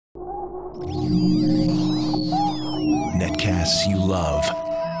Netcasts you love.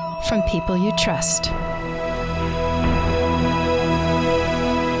 From people you trust.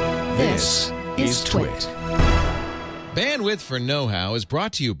 This is Twit. Bandwidth for Know-How is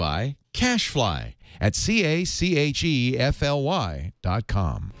brought to you by CacheFly at CacheFly.com.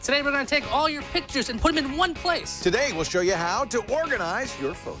 Today we're going to take all your pictures and put them in one place. Today we'll show you how to organize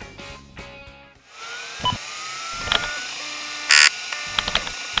your photos.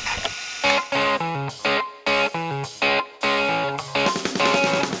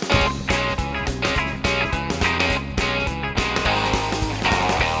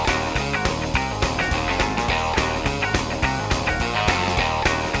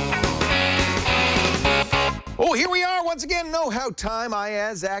 Oh, here we are once again. Know-How time.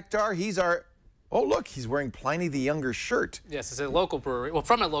 Ayaz Akhtar. He's our... Oh, look, he's wearing Pliny the Younger shirt. Yes, it's a local brewery. Well,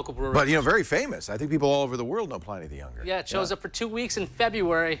 from a local brewery. But, you know, very famous. I think people all over the world know Pliny the Younger. Yeah, it shows up for 2 weeks in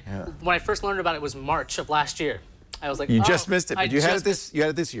February. Yeah. When I first learned about it, it was March of last year. I was like, you just missed it, but you had it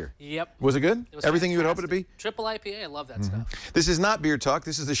this year. Yep. Was it good? It was everything fantastic. you would hope it to be? Triple IPA, I love that stuff. This is not Beer Talk.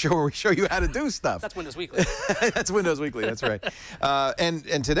 This is the show where we show you how to do stuff. That's Windows Weekly. That's Windows Weekly, that's right.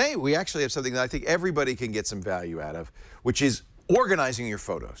 And today we actually have something that I think everybody can get some value out of, which is organizing your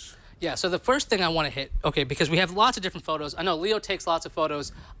photos. Yeah, so the first thing I want to hit, okay, because we have lots of different photos. I know Leo takes lots of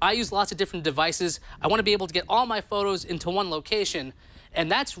photos. I use lots of different devices. I want to be able to get all my photos into one location,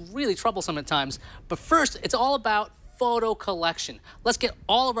 and that's really troublesome at times. But first, it's all about photo collection. Let's get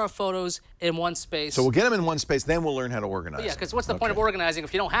all of our photos in one space. So we'll get them in one space, then we'll learn how to organize Yeah, because what's the point of organizing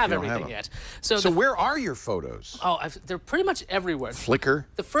if you don't have everything yet? So where are your photos? Oh, they're pretty much everywhere. Flickr?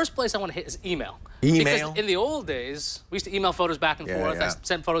 The first place I want to hit is email. Email? Because in the old days, we used to email photos back and forth. Yeah. I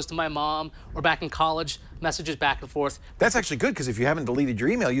sent photos to my mom, or back in college, messages back and forth. That's actually good, because if you haven't deleted your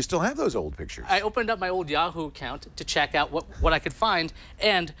email, you still have those old pictures. I opened up my old Yahoo account to check out what I could find,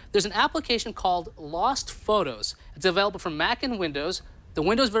 and there's an application called Lost Photos. It's available for Mac and Windows. The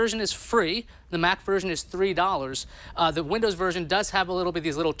Windows version is free. The Mac version is $3. The Windows version does have a little bit of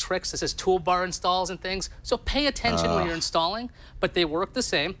these little tricks that says toolbar installs and things. So pay attention when you're installing, but they work the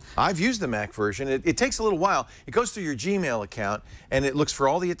same. I've used the Mac version. It takes a little while. It goes through your Gmail account, and it looks for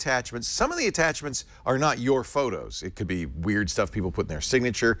all the attachments. Some of the attachments are not your photos. It could be weird stuff people put in their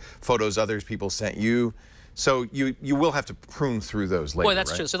signature, photos others people sent you. So you will have to prune through those later, Boy,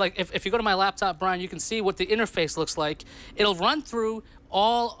 that's right? true. So like if you go to my laptop, Brian, you can see what the interface looks like. It'll run through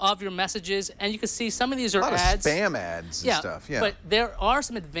all of your messages, and you can see some of these are ads. A lot of spam ads and stuff, yeah. But there are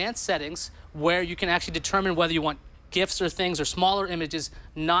some advanced settings where you can actually determine whether you want GIFs or things or smaller images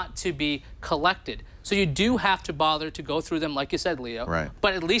not to be collected. So you do have to bother to go through them, like you said, Leo. Right.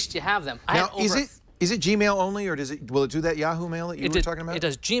 But at least you have them. Now, is it Gmail only, or will it do that Yahoo Mail that you were talking about? It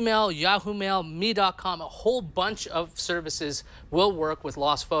does Gmail, Yahoo Mail, me.com. A whole bunch of services will work with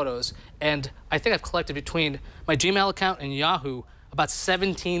lost photos. And I think I've collected between my Gmail account and Yahoo about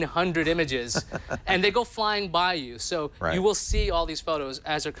 1,700 images. And they go flying by you. So you will see all these photos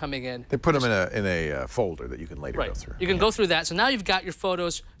as they're coming in. They put them in a folder that you can later go through. You can go through that. So now you've got your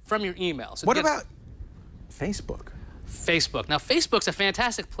photos from your email. So what about Facebook? Facebook. Now, Facebook's a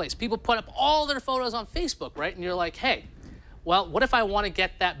fantastic place. People put up all their photos on Facebook, right? And you're like, hey, well, what if I want to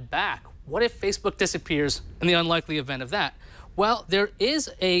get that back? What if Facebook disappears in the unlikely event of that? Well, there is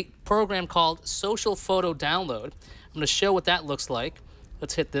a program called Social Photo Download. I'm going to show what that looks like.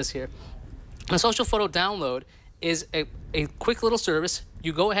 Let's hit this here. A Social Photo Download is a quick little service.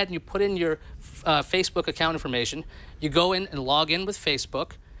 You go ahead and you put in your Facebook account information. You go in and log in with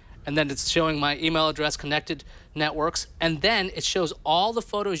Facebook. And then it's showing my email address, connected networks, and then it shows all the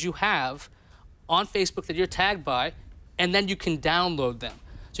photos you have on Facebook that you're tagged by, and then you can download them.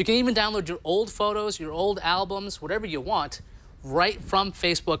 So you can even download your old photos, your old albums, whatever you want, right from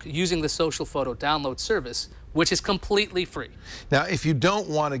Facebook using the Social Photo Download service, which is completely free. Now, if you don't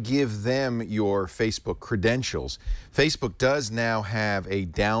want to give them your Facebook credentials, Facebook does now have a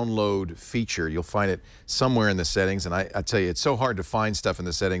download feature. You'll find it somewhere in the settings, and I tell you, it's so hard to find stuff in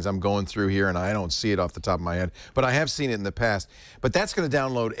the settings. I'm going through here, and I don't see it off the top of my head, but I have seen it in the past. But that's going to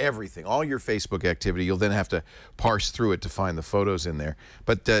download everything, all your Facebook activity. You'll then have to parse through it to find the photos in there.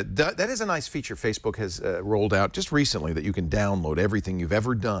 But that is a nice feature Facebook has rolled out just recently, that you can download everything you've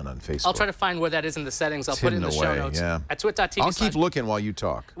ever done on Facebook. I'll try to find where that is in the settings. I'll put it in the show notes. Yeah. At twit.tv. I'll keep looking while you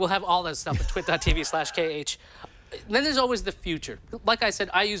talk. We'll have all that stuff at twit.tv/KH. Then there's always the future. Like I said,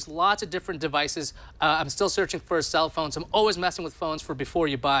 I use lots of different devices. I'm still searching for a cell phone, so I'm always messing with phones for before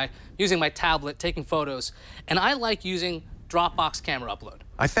you buy, using my tablet, taking photos. And I like using Dropbox camera upload.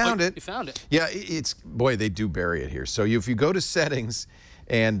 I found it. You found it? Yeah, boy, they do bury it here. So if you go to settings,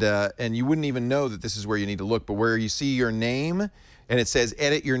 and you wouldn't even know that this is where you need to look, but where you see your name, and it says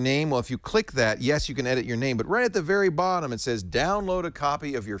edit your name. Well, if you click that, yes, you can edit your name, but right at the very bottom, it says download a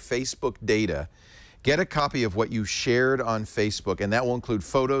copy of your Facebook data. Get a copy of what you shared on Facebook, and that will include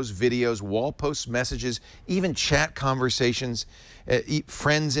photos, videos, wall posts, messages, even chat conversations,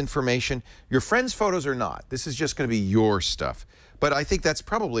 friends information. Your friends' photos are not. This is just going to be your stuff. But I think that's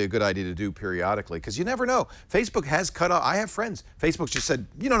probably a good idea to do periodically, because you never know. Facebook has cut off. I have friends. Facebook just said,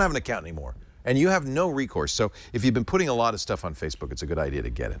 you don't have an account anymore. And you have no recourse. So if you've been putting a lot of stuff on Facebook, it's a good idea to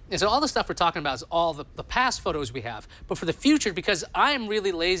get it. Yeah, so all the stuff we're talking about is all the past photos we have. But for the future, because I am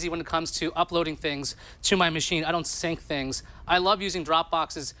really lazy when it comes to uploading things to my machine, I don't sync things. I love using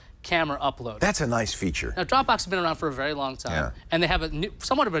Dropbox's camera upload. That's a nice feature. Now, Dropbox has been around for a very long time, and they have a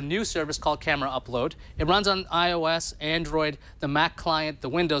somewhat of a new service called Camera Upload. It runs on iOS, Android, the Mac client, the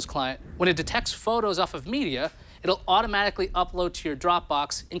Windows client. When it detects photos off of media, it'll automatically upload to your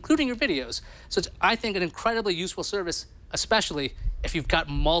Dropbox, including your videos. So it's, I think, an incredibly useful service, especially if you've got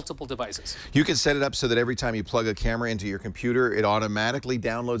multiple devices. You can set it up so that every time you plug a camera into your computer, it automatically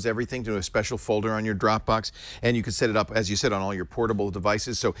downloads everything to a special folder on your Dropbox. And you can set it up, as you said, on all your portable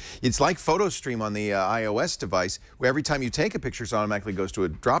devices. So it's like PhotoStream on the iOS device, where every time you take a picture, it automatically goes to a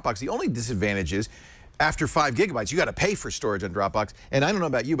Dropbox. The only disadvantage is, after 5 gigabytes, you got to pay for storage on Dropbox. And I don't know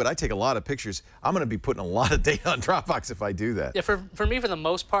about you, but I take a lot of pictures. I'm going to be putting a lot of data on Dropbox if I do that. Yeah, for me, for the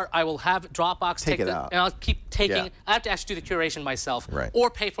most part, I will have Dropbox take it out. And I'll keep taking. I have to actually do the curation myself, right, or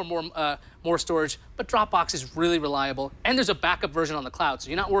pay for more storage. But Dropbox is really reliable, and there's a backup version on the cloud,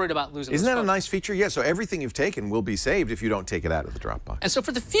 so you're not worried about losing. Isn't that photos. a nice feature? Yeah. So everything you've taken will be saved if you don't take it out of the Dropbox. And so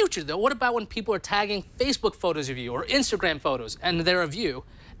for the future, though, what about when people are tagging Facebook photos of you or Instagram photos, and they're of you?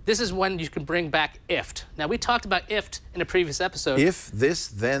 This is when you can bring back IFT. Now, we talked about IFT in a previous episode. If this,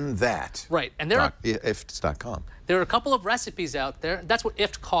 then that. Right. And there are IFTs.com. There are a couple of recipes out there. That's what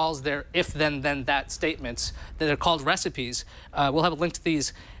IFT calls their if, then, that statements. That are called recipes. We'll have a link to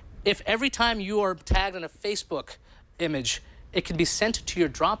these. If every time you are tagged on a Facebook image, it can be sent to your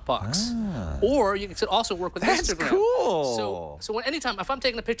Dropbox. Or you can also work with Instagram. That's cool. So anytime, if I'm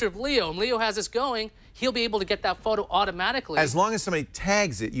taking a picture of Leo and Leo has this going, he'll be able to get that photo automatically. As long as somebody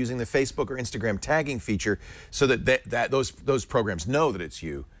tags it using the Facebook or Instagram tagging feature, so that those programs know that it's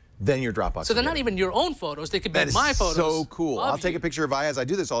you, then your Dropbox. So they're not even your own photos. They could be my photos. So cool. I'll take a picture of Ayaz. I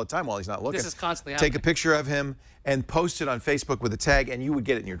do this all the time while he's not looking. This is constantly happening. Take a picture of him and post it on Facebook with a tag, and you would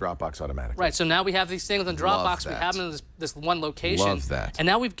get it in your Dropbox automatically. Right. So now we have these things on Dropbox. We have them in this one location. Love that. And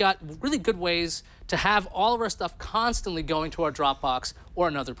now we've got really good ways to have all of our stuff constantly going to our Dropbox or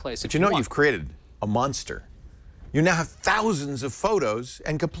another place. But you know, you've created a monster. You now have thousands of photos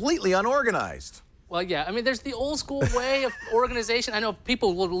and completely unorganized. Well, yeah. I mean, there's the old school way of organization. I know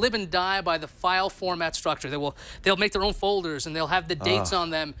people will live and die by the file format structure. They'll make their own folders and they'll have the dates on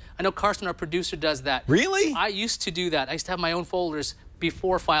them. I know Carson, our producer, does that. Really? I used to do that. I used to have my own folders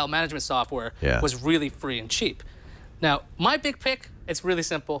before file management software was really free and cheap. Now, my big pick, it's really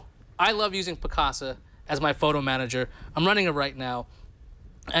simple. I love using Picasa as my photo manager. I'm running it right now.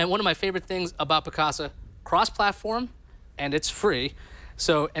 And one of my favorite things about Picasa, cross-platform, and it's free.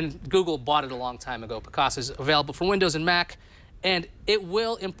 So, and Google bought it a long time ago. Picasa is available for Windows and Mac, and it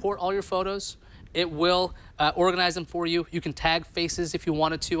will import all your photos. It will organize them for you. You can tag faces if you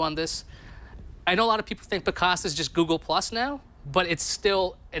wanted to on this. I know a lot of people think Picasa is just Google Plus now, but it's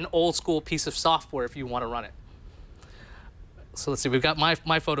still an old school piece of software if you want to run it. So let's see, we've got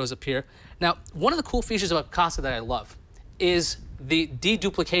my photos up here. Now, one of the cool features about Picasa that I love is the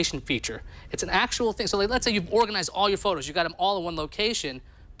deduplication feature. It's an actual thing. So like, let's say you've organized all your photos, you got them all in one location,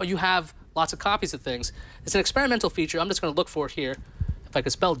 but you have lots of copies of things. It's an experimental feature. I'm just going to look for it here. If I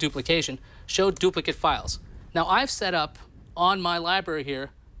could spell duplication, show duplicate files. Now I've set up on my library here,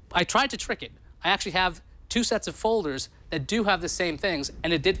 I tried to trick it. I actually have 2 sets of folders that do have the same things,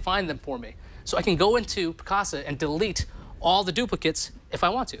 and it did find them for me. So I can go into Picasa and delete all the duplicates if I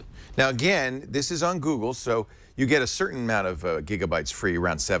want to. Now again, this is on Google, so you get a certain amount of gigabytes free,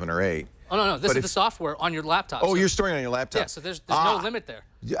 around 7 or 8. Oh, no, this is the software on your laptop. Oh, you're storing it on your laptop. Yeah, so there's no limit there.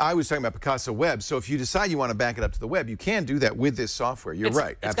 I was talking about Picasa Web, so if you decide you want to back it up to the web, you can do that with this software. You're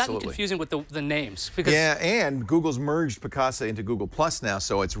right, it's absolutely. gotten confusing with the names. Because yeah, and Google's merged Picasa into Google Plus now,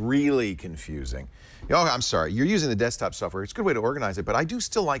 so it's really confusing. Oh, I'm sorry, you're using the desktop software. It's a good way to organize it, but I do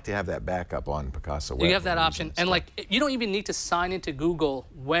still like to have that backup on Picasa Web. You have that option, and like, you don't even need to sign into Google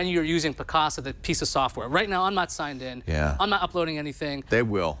when you're using Picasa, the piece of software. Right now, I'm not signed in. Yeah. I'm not uploading anything. They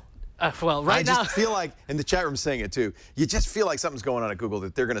will. Well, right now. I just feel like, and the chat room's saying it too, you just feel like something's going on at Google,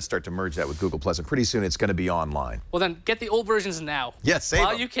 that they're going to start to merge that with Google Plus, and pretty soon it's going to be online. Well, then get the old versions now. Yes, save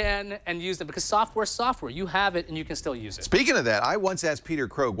while them. you can, and use them, because software's software. You have it, and you can still use it. Speaking of that, I once asked Peter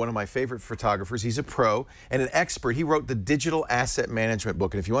Krogh, one of my favorite photographers, he's a pro and an expert. He wrote the Digital Asset Management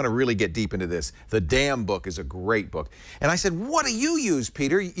book, and if you want to really get deep into this, the damn book is a great book. And I said, what do you use,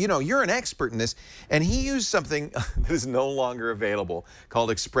 Peter? You know, you're an expert in this. And he used something that is no longer available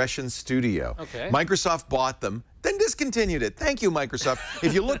called Expression Studio. Okay. Microsoft bought them, then discontinued it. Thank you, Microsoft.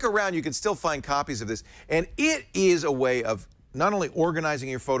 If you look around, you can still find copies of this. And it is a way of not only organizing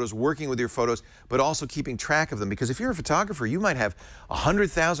your photos, working with your photos, but also keeping track of them. Because if you're a photographer, you might have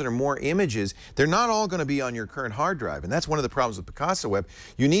 100,000 or more images. They're not all going to be on your current hard drive. And that's one of the problems with Picasso Web.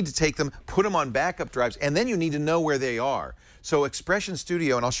 You need to take them, put them on backup drives, and then you need to know where they are. So Expression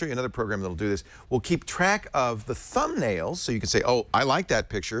Studio, and I'll show you another program that'll do this, will keep track of the thumbnails. So you can say, oh, I like that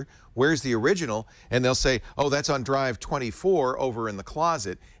picture. Where's the original? And they'll say, oh, that's on drive 24 over in the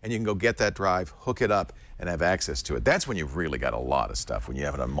closet. And you can go get that drive, hook it up, and have access to it. That's when you've really got a lot of stuff, when you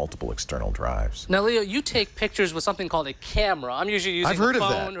have it on multiple external drives. Now, Leo, you take pictures with something called a camera. I'm usually using a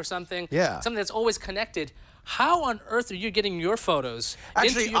phone or something. Yeah. Something that's always connected. How on earth are you getting your photos?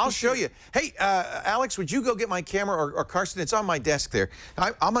 Actually, I'll show you. Hey, Alex, would you go get my camera, or Karsten? It's on my desk there.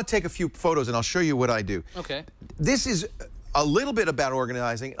 I'm going to take a few photos, and I'll show you what I do. Okay. This is a little bit about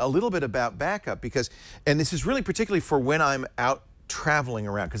organizing, a little bit about backup, because, and this is really particularly for when I'm out traveling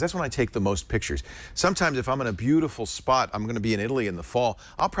around, because that's when I take the most pictures. Sometimes if I'm in a beautiful spot, I'm going to be in Italy in the fall,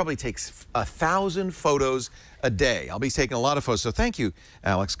 I'll probably take 1,000 photos a day. I'll be taking a lot of photos. So thank you,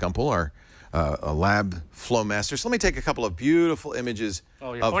 Alex Gumpel, our a lab flow master. So let me take a couple of beautiful images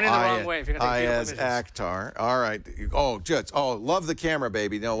Oh, you're of pointing the wrong way if you're going to take beautiful images. Akhtar. All right. Oh, just, oh, love the camera,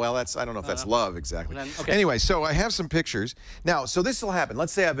 baby. No, well, that's, I don't know if that's love exactly. Then, okay. Anyway, so I have some pictures. Now, so this will happen.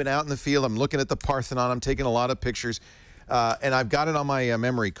 Let's say I've been out in the field. I'm looking at the Parthenon. I'm taking a lot of pictures. And I've got it on my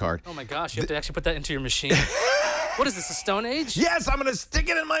memory card. Oh, my gosh. You have to actually put that into your machine. What is this, a Stone Age? Yes, I'm going to stick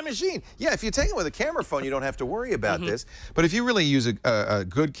it in my machine. Yeah, if you take it with a camera phone, you don't have to worry about this. But if you really use a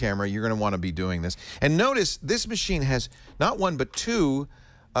good camera, you're going to want to be doing this. And notice this machine has not one but two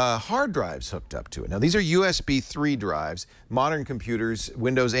hard drives hooked up to it. Now, these are USB 3 drives. Modern computers,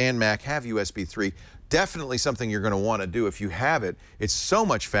 Windows and Mac, have USB 3. Definitely something you're going to want to do if you have it. It's so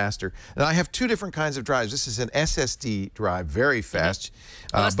much faster. And I have two different kinds of drives. This is an SSD drive, very fast,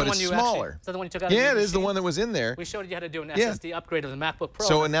 but it's smaller. Is that the one you took out of Yeah, your it is the machine? one that was in there. We showed you how to do an SSD upgrade of the MacBook Pro.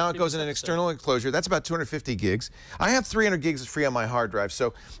 So now it goes in an external enclosure. That's about 250 gigs. I have 300 gigs free on my hard drive.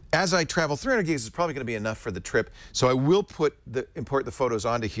 So as I travel, 300 gigs is probably going to be enough for the trip. So I will import the photos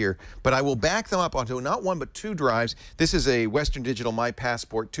onto here, but I will back them up onto not one but two drives. This is a Western Digital My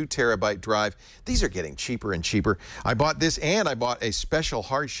Passport 2 terabyte drive. These are getting cheaper and cheaper. I bought this, and I bought a special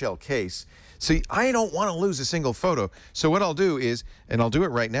hard shell case. See, I don't want to lose a single photo. So what I'll do is, and I'll do it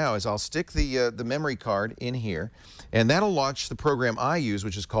right now, is I'll stick the memory card in here, and that'll launch the program I use,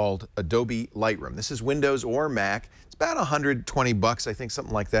 which is called Adobe Lightroom. This is Windows or Mac. It's about 120 bucks, I think,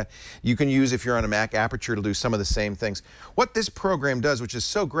 something like that. You can use, if you're on a Mac, Aperture to do some of the same things. What this program does, which is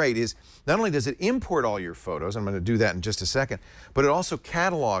so great, is not only does it import all your photos, I'm going to do that in just a second, but it also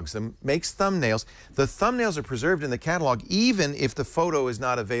catalogs them, makes thumbnails. The thumbnails are preserved in the catalog even if the photo is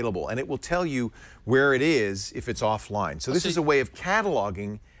not available, and it will tell you where it is if it's offline. So this is a way of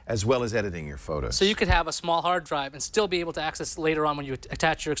cataloging as well as editing your photos. So you could have a small hard drive and still be able to access later on when you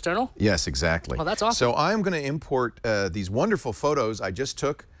attach your external? Yes, exactly. Oh, that's awesome. So I'm going to import these wonderful photos I just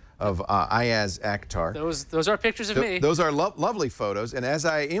took of Ayaz Akhtar. Those are pictures of me. Those are lovely photos, and as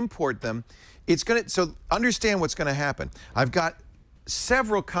I import them, it's going to, so understand what's going to happen. I've got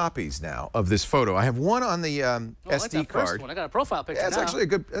several copies now of this photo. I have one on the SD I like that card. first one. I got a profile picture That's now. actually a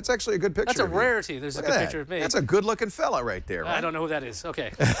good. That's actually a good picture. That's a of you. rarity. There's Look a good at that. picture of me. That's a good-looking fella right there. Right? I don't know who that is.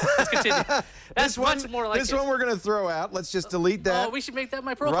 Okay, let's continue. That's much more like this one we're going to throw out. Let's just delete that. Oh, we should make that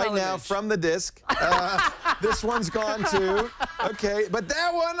my profile right now image. from the disk. This one's gone too. Okay, but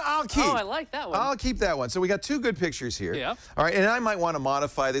that one I'll keep. Oh, I like that one. I'll keep that one. So we got two good pictures here. Yeah. All right, and I might want to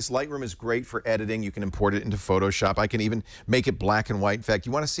modify this. Lightroom is great for editing. You can import it into Photoshop. I can even make it black and white. In fact,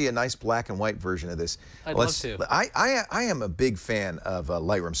 you want to see a nice black and white version of this? I'd love to. I am a big fan of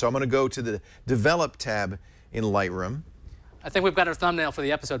Lightroom, so I'm going to go to the Develop tab in Lightroom. I think we've got our thumbnail for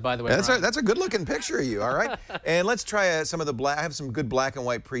the episode, by the way. That's a good-looking picture of you, all right? And let's try some of the black. I have some good black and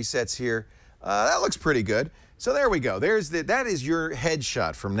white presets here. That looks pretty good. So there we go. That is your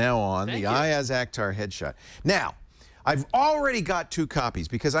headshot from now on, the Ayaz Akhtar headshot. Now, I've already got two copies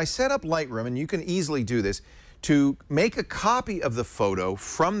because I set up Lightroom, and you can easily do this, to make a copy of the photo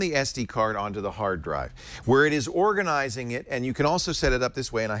from the SD card onto the hard drive, where it is organizing it, and you can also set it up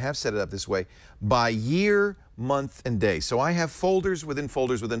this way, and I have set it up this way, by year, month, and day. So I have folders within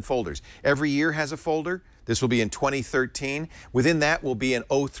folders within folders. Every year has a folder. This will be in 2013. Within that will be an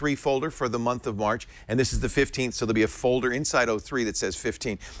 03 folder for the month of March, and this is the 15th, so there'll be a folder inside 03 that says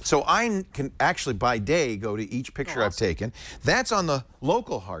 15. So I can actually, by day, go to each picture I've taken. That's on the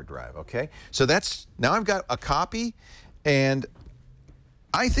local hard drive, okay? So that's, now I've got a copy, and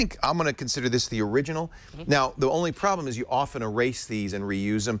I think I'm going to consider this the original. Now, the only problem is you often erase these and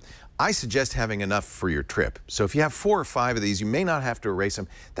reuse them. I suggest having enough for your trip. So if you have 4 or 5 of these, you may not have to erase them.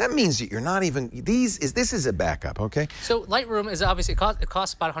 That means that you're not even, this is a backup, okay? So Lightroom is obviously, it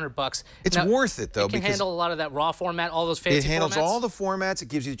costs about $100. It's worth it, though. It can handle a lot of that raw format, all those fancy formats. It handles all the formats. It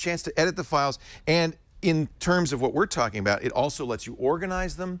gives you a chance to edit the files. And in terms of what we're talking about, it also lets you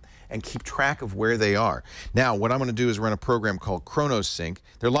organize them and keep track of where they are. Now, what I'm going to do is run a program called ChronoSync.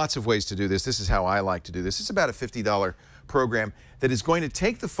 There are lots of ways to do this. This is how I like to do this. It's about a $50 program that is going to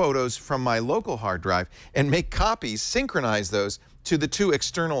take the photos from my local hard drive and make copies, synchronize those to the 2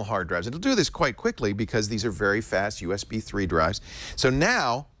 external hard drives. It'll do this quite quickly because these are very fast USB 3 drives. So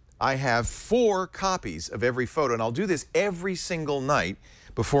now I have 4 copies of every photo, and I'll do this every single night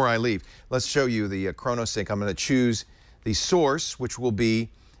before I leave. Let's show you the ChronoSync. I'm going to choose the source, which will be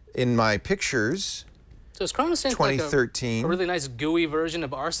in my pictures. So is ChronoSync 2013. like a really nice GUI version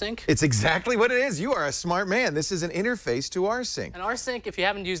of rsync? It's exactly what it is. You are a smart man. This is an interface to rsync. And rsync, if you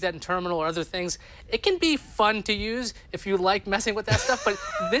haven't used that in Terminal or other things, it can be fun to use if you like messing with that stuff, but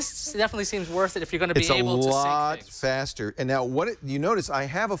this definitely seems worth it if you're going to be able to sync things. It's a lot faster. And now you notice I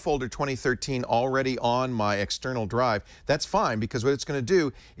have a folder 2013 already on my external drive. That's fine, because what it's going to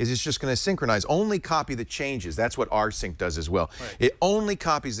do is it's just going to synchronize, only copy the changes. That's what rsync does as well. Right. It only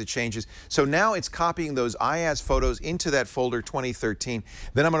copies the changes. So now it's copying those IAS photos into that folder 2013.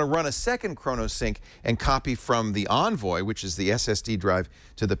 Then I'm going to run a second ChronoSync and copy from the Envoy, which is the SSD drive,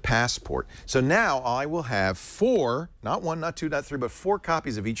 to the Passport. So now I will have 4, not 1, not 2, not 3, but 4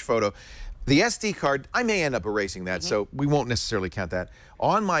 copies of each photo. The SD card, I may end up erasing that, so we won't necessarily count that.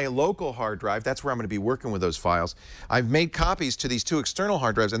 On my local hard drive, that's where I'm going to be working with those files. I've made copies to these 2 external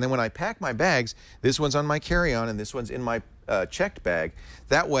hard drives, and then when I pack my bags, this one's on my carry-on and this one's in my checked bag.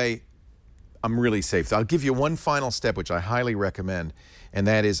 That way, I'm really safe. So I'll give you one final step, which I highly recommend, and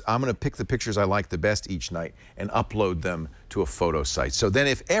that is I'm going to pick the pictures I like the best each night and upload them to a photo site. So then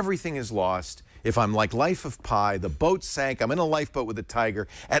if everything is lost, if I'm like Life of Pi, the boat sank, I'm in a lifeboat with a tiger,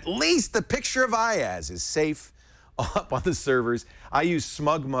 at least the picture of Ayaz is safe up on the servers. I use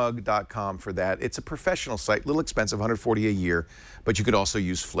smugmug.com for that. It's a professional site, a little expensive, $140 a year, but you could also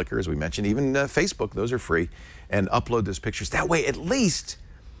use Flickr, as we mentioned, even Facebook, those are free, and upload those pictures. That way, at least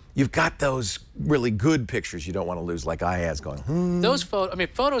you've got those really good pictures you don't want to lose, like Ayaz going, Those photos, I mean,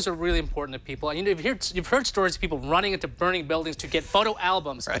 photos are really important to people. You know, you've heard stories of people running into burning buildings to get photo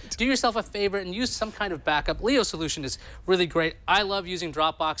albums. Right. Do yourself a favor and use some kind of backup. Leo's solution is really great. I love using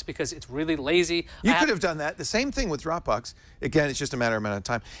Dropbox because it's really lazy. You could have done that. The same thing with Dropbox. Again, it's just a matter of amount of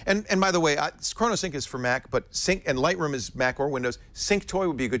time. And by the way, ChronoSync is for Mac, but Sync and Lightroom is Mac or Windows. SyncToy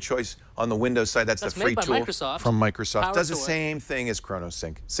would be a good choice on the Windows side. That's the free tool from Microsoft. Does the same thing as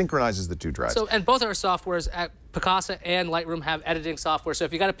ChronoSync. Synchronizes the 2 drives. So, and both our softwares at Picasa and Lightroom have editing software. So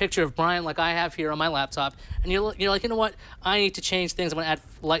if you got a picture of Brian like I have here on my laptop, and you're like, you know what, I need to change things. I'm going to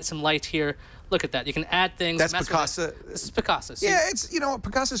add some light here. Look at that. You can add things. That's Picasa. This is Picasa. So yeah, it's, you know,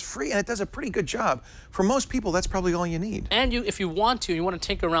 Picasa's free, and it does a pretty good job. For most people, that's probably all you need. And if you want to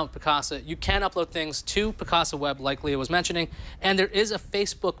tinker around with Picasa, you can upload things to Picasa Web, like Leo was mentioning. And there is a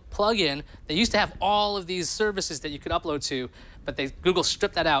Facebook plugin that used to have all of these services that you could upload to, but Google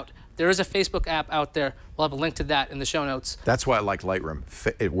stripped that out. There is a Facebook app out there. We'll have a link to that in the show notes. That's why I like Lightroom.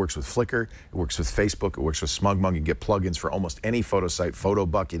 It works with Flickr, it works with Facebook, it works with SmugMug. You can get plugins for almost any photo site,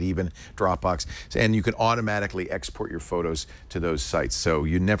 PhotoBucket even, Dropbox, and you can automatically export your photos to those sites, so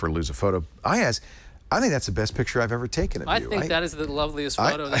you never lose a photo. I think that's the best picture I've ever taken of you. I think that is the loveliest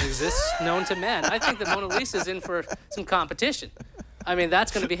photo that exists known to man. I think that Mona Lisa's in for some competition. I mean,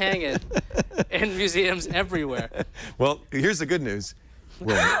 that's going to be hanging in museums everywhere. Well, here's the good news.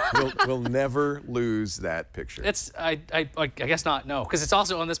 We'll never lose that picture. I guess not, no, because it's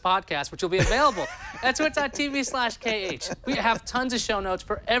also on this podcast, which will be available at twit.tv/KH. We have tons of show notes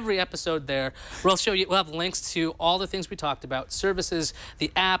for every episode there. We'll have links to all the things we talked about, services, the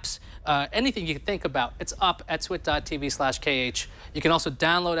apps, anything you can think about. It's up at twit.tv/KH. You can also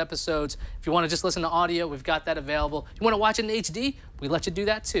download episodes. If you want to just listen to audio, we've got that available. You want to watch it in HD, we let you do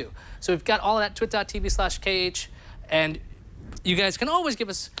that too. So we've got all of that, twit.tv/KH, and you guys can always give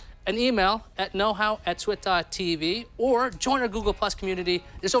us an email at knowhow@twit.tv or join our Google Plus community.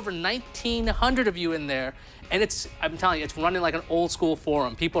 There's over 1,900 of you in there, and I'm telling you, it's running like an old school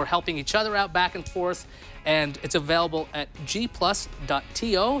forum. People are helping each other out back and forth, and it's available at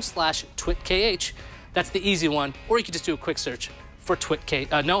gplus.to/twitkh. That's the easy one, or you can just do a quick search for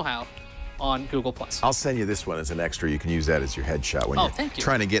knowhow on Google Plus. I'll send you this one as an extra. You can use that as your headshot when you're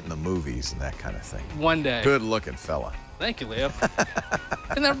trying to get in the movies and that kind of thing. One day. Good looking fella. Thank you, Leo.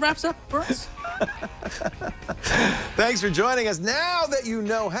 And that wraps up for us. Thanks for joining us. Now that you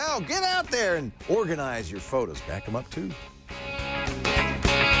know how, get out there and organize your photos. Back them up too.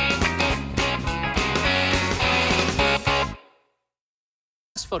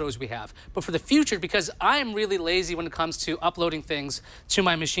 Photos we have, but for the future, because I am really lazy when it comes to uploading things to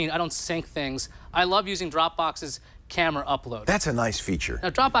my machine, I don't sync things. I love using Dropbox's camera upload. That's a nice feature. Now,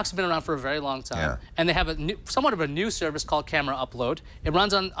 Dropbox has been around for a very long time, and they have somewhat of a new service called Camera Upload. It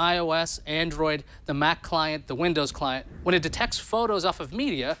runs on iOS, Android, the Mac client, the Windows client. When it detects photos off of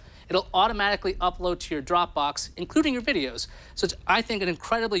media, it'll automatically upload to your Dropbox, including your videos. So it's, I think, an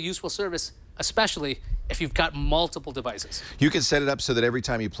incredibly useful service, especially if you've got multiple devices. You can set it up so that every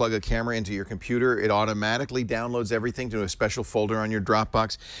time you plug a camera into your computer, it automatically downloads everything to a special folder on your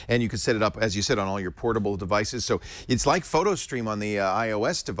Dropbox. And you can set it up, as you said, on all your portable devices. So it's like PhotoStream on the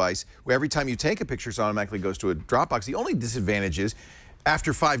iOS device, where every time you take a picture, it automatically goes to a Dropbox. The only disadvantage is,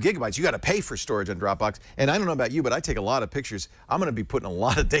 after 5 gigabytes, you got to pay for storage on Dropbox. And I don't know about you, but I take a lot of pictures. I'm going to be putting a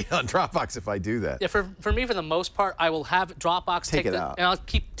lot of data on Dropbox if I do that. Yeah, for me, for the most part, I will have Dropbox take it out. And I'll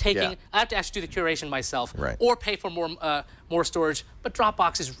keep taking. Yeah. I have to actually do the curation myself, right, or pay for more storage. But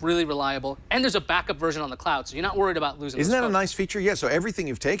Dropbox is really reliable, and there's a backup version on the cloud, so you're not worried about losing. Isn't that a nice feature? Yeah. So everything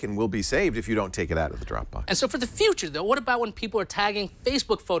you've taken will be saved if you don't take it out of the Dropbox. And so for the future, though, what about when people are tagging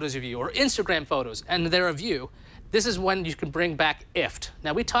Facebook photos of you or Instagram photos, and they're of you? This is when you can bring back IFT.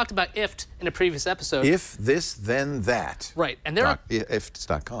 Now, we talked about IFT in a previous episode. If this, then that. Right. And there are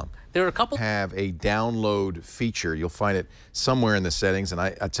IFTs.com. There are a couple. Have a download feature. You'll find it somewhere in the settings. And I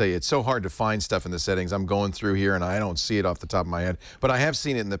tell you, it's so hard to find stuff in the settings. I'm going through here and I don't see it off the top of my head. But I have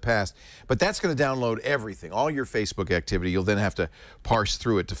seen it in the past. But that's going to download everything, all your Facebook activity. You'll then have to parse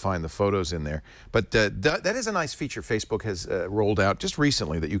through it to find the photos in there. But that is a nice feature Facebook has rolled out just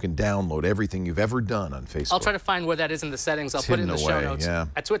recently, that you can download everything you've ever done on Facebook. I'll try to find where that is in the settings. I'll put it in the show notes. Yeah.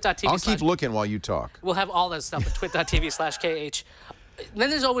 At twit.tv. I'll keep looking while you talk. We'll have all that stuff at twit.tv/KH.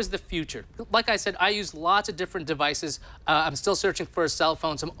 Then there's always the future. Like I said, I use lots of different devices. I'm still searching for cell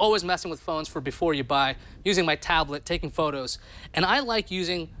phones. I'm always messing with phones for before you buy, using my tablet, taking photos. And I like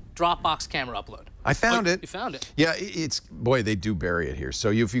using Dropbox Camera Upload. I found it. You found it? Yeah, boy, they do bury it here. So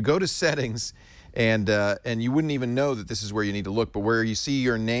if you go to settings, and you wouldn't even know that this is where you need to look, but where you see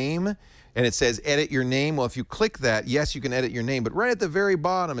your name, and it says edit your name. Well, if you click that, yes, you can edit your name. But right at the very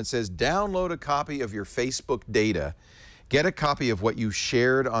bottom, it says download a copy of your Facebook data. Get a copy of what you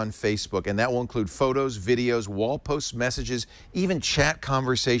shared on Facebook, and that will include photos, videos, wall posts, messages, even chat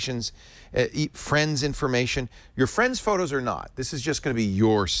conversations, friends information. Your friends' photos are not. This is just going to be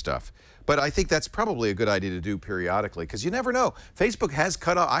your stuff. But I think that's probably a good idea to do periodically, because you never know. Facebook has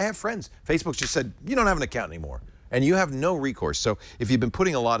cut off. I have friends. Facebook's just said, you don't have an account anymore. And you have no recourse. So if you've been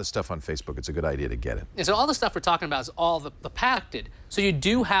putting a lot of stuff on Facebook, it's a good idea to get it. And so all the stuff we're talking about is all the packed. So you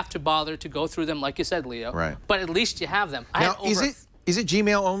do have to bother to go through them, like you said, Leo. Right. But at least you have them. Now, is it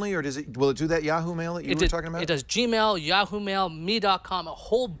Gmail only, or will it do that Yahoo Mail that you were talking about? It does Gmail, Yahoo Mail, me.com. A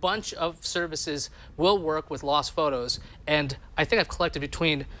whole bunch of services will work with lost photos. And I think I've collected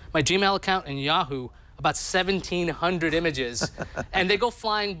between my Gmail account and Yahoo about 1,700 images, and they go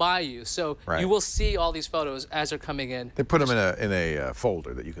flying by you. So you will see all these photos as they're coming in. They put them in a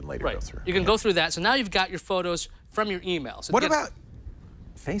folder that you can later go through. You can go through that. So now you've got your photos from your email. So what about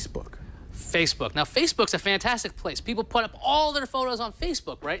Facebook? Facebook. Now, Facebook's a fantastic place. People put up all their photos on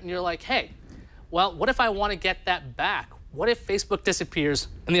Facebook, right? And you're like, hey, well, what if I want to get that back? What if Facebook disappears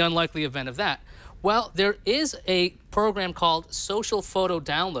in the unlikely event of that? Well, there is a program called Social Photo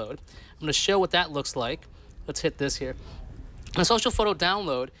Download. I'm going to show what that looks like. Let's hit this here. A Social Photo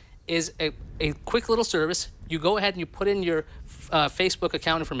Download is a quick little service. You go ahead and you put in your Facebook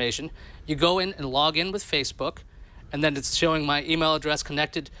account information. You go in and log in with Facebook, and then it's showing my email address,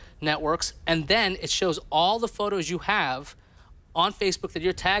 connected networks, and then it shows all the photos you have on Facebook that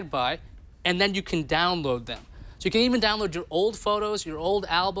you're tagged by, and then you can download them. So you can even download your old photos, your old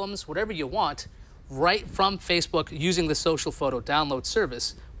albums, whatever you want, right from Facebook using the Social Photo Download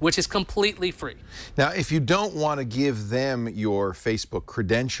service, which is completely free. Now, if you don't want to give them your Facebook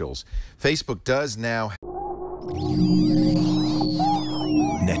credentials, Facebook does now.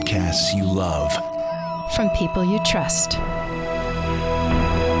 Netcasts you love. From people you trust.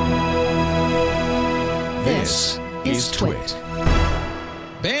 This is Twit.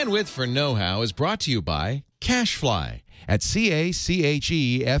 Bandwidth for Know-How is brought to you by CacheFly at CacheFly.com.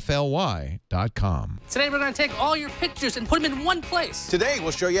 Today we're going to take all your pictures and put them in one place. Today,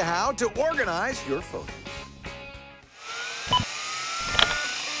 we'll show you how to organize your photos.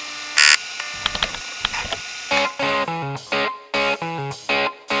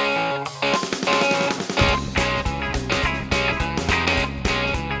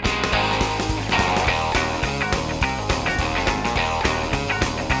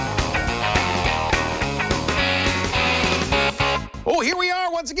 Oh, here we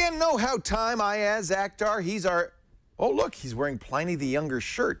are once again. Know-How time. Ayaz Akhtar. He's our... Oh, look, he's wearing Pliny the Younger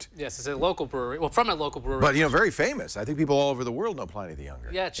shirt. Yes, it's a local brewery. Well, from a local brewery. But, you know, very famous. I think people all over the world know Pliny the Younger.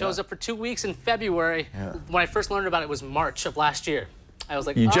 Yeah, it shows up for 2 weeks in February. Yeah. When I first learned about it, it was March of last year. I was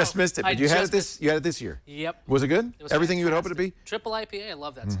like, You oh, just missed it, but you had it this year. Yep. Was it good? It was Everything you would hope it to be? Triple IPA, I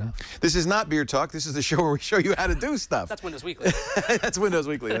love that stuff. This is not Beer Talk. This is the show where we show you how to do stuff. That's Windows Weekly. That's Windows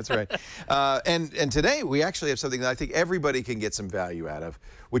Weekly, that's right. And today we actually have something that I think everybody can get some value out of,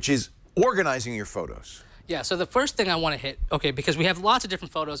 which is organizing your photos. Yeah, so the first thing I want to hit, okay, because we have lots of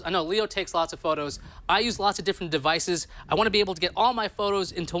different photos. I know Leo takes lots of photos. I use lots of different devices. I want to be able to get all my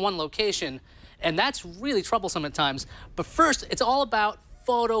photos into one location, and that's really troublesome at times. But first, it's all about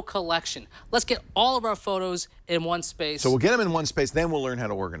photo collection. Let's get all of our photos in one space. So we'll get them in one space, then we'll learn how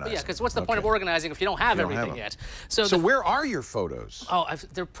to organize Yeah, them. because what's the point of organizing if you don't have everything yet? So where are your photos? Oh,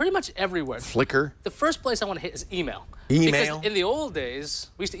 they're pretty much everywhere. Flickr? The first place I want to hit is email. Email? Because in the old days,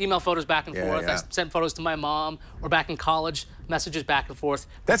 we used to email photos back and forth. Yeah. I sent photos to my mom, or back in college, messages back and forth.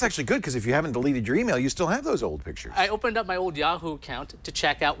 That's actually good, because if you haven't deleted your email, you still have those old pictures. I opened up my old Yahoo account to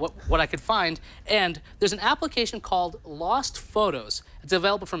check out what I could find, and there's an application called Lost Photos. It's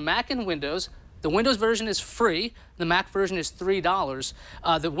available for Mac and Windows. The Windows version is free. The Mac version is $3.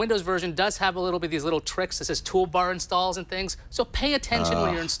 The Windows version does have a little bit of these little tricks that says toolbar installs and things. So pay attention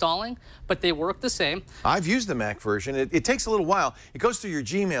when you're installing, but they work the same. I've used the Mac version. It takes a little while. It goes through your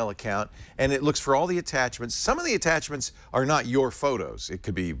Gmail account, and it looks for all the attachments. Some of the attachments are not your photos. It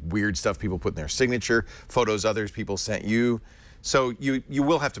could be weird stuff people put in their signature, photos others people sent you. So you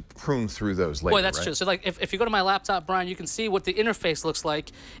will have to prune through those later, Boy, that's right? true. So like if you go to my laptop, Brian, you can see what the interface looks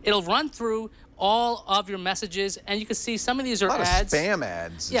like. It'll run through all of your messages, and you can see some of these are a lot ads. of spam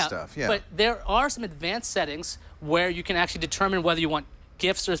ads and stuff. Yeah. But there are some advanced settings where you can actually determine whether you want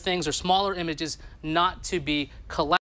GIFs or things or smaller images not to be collected.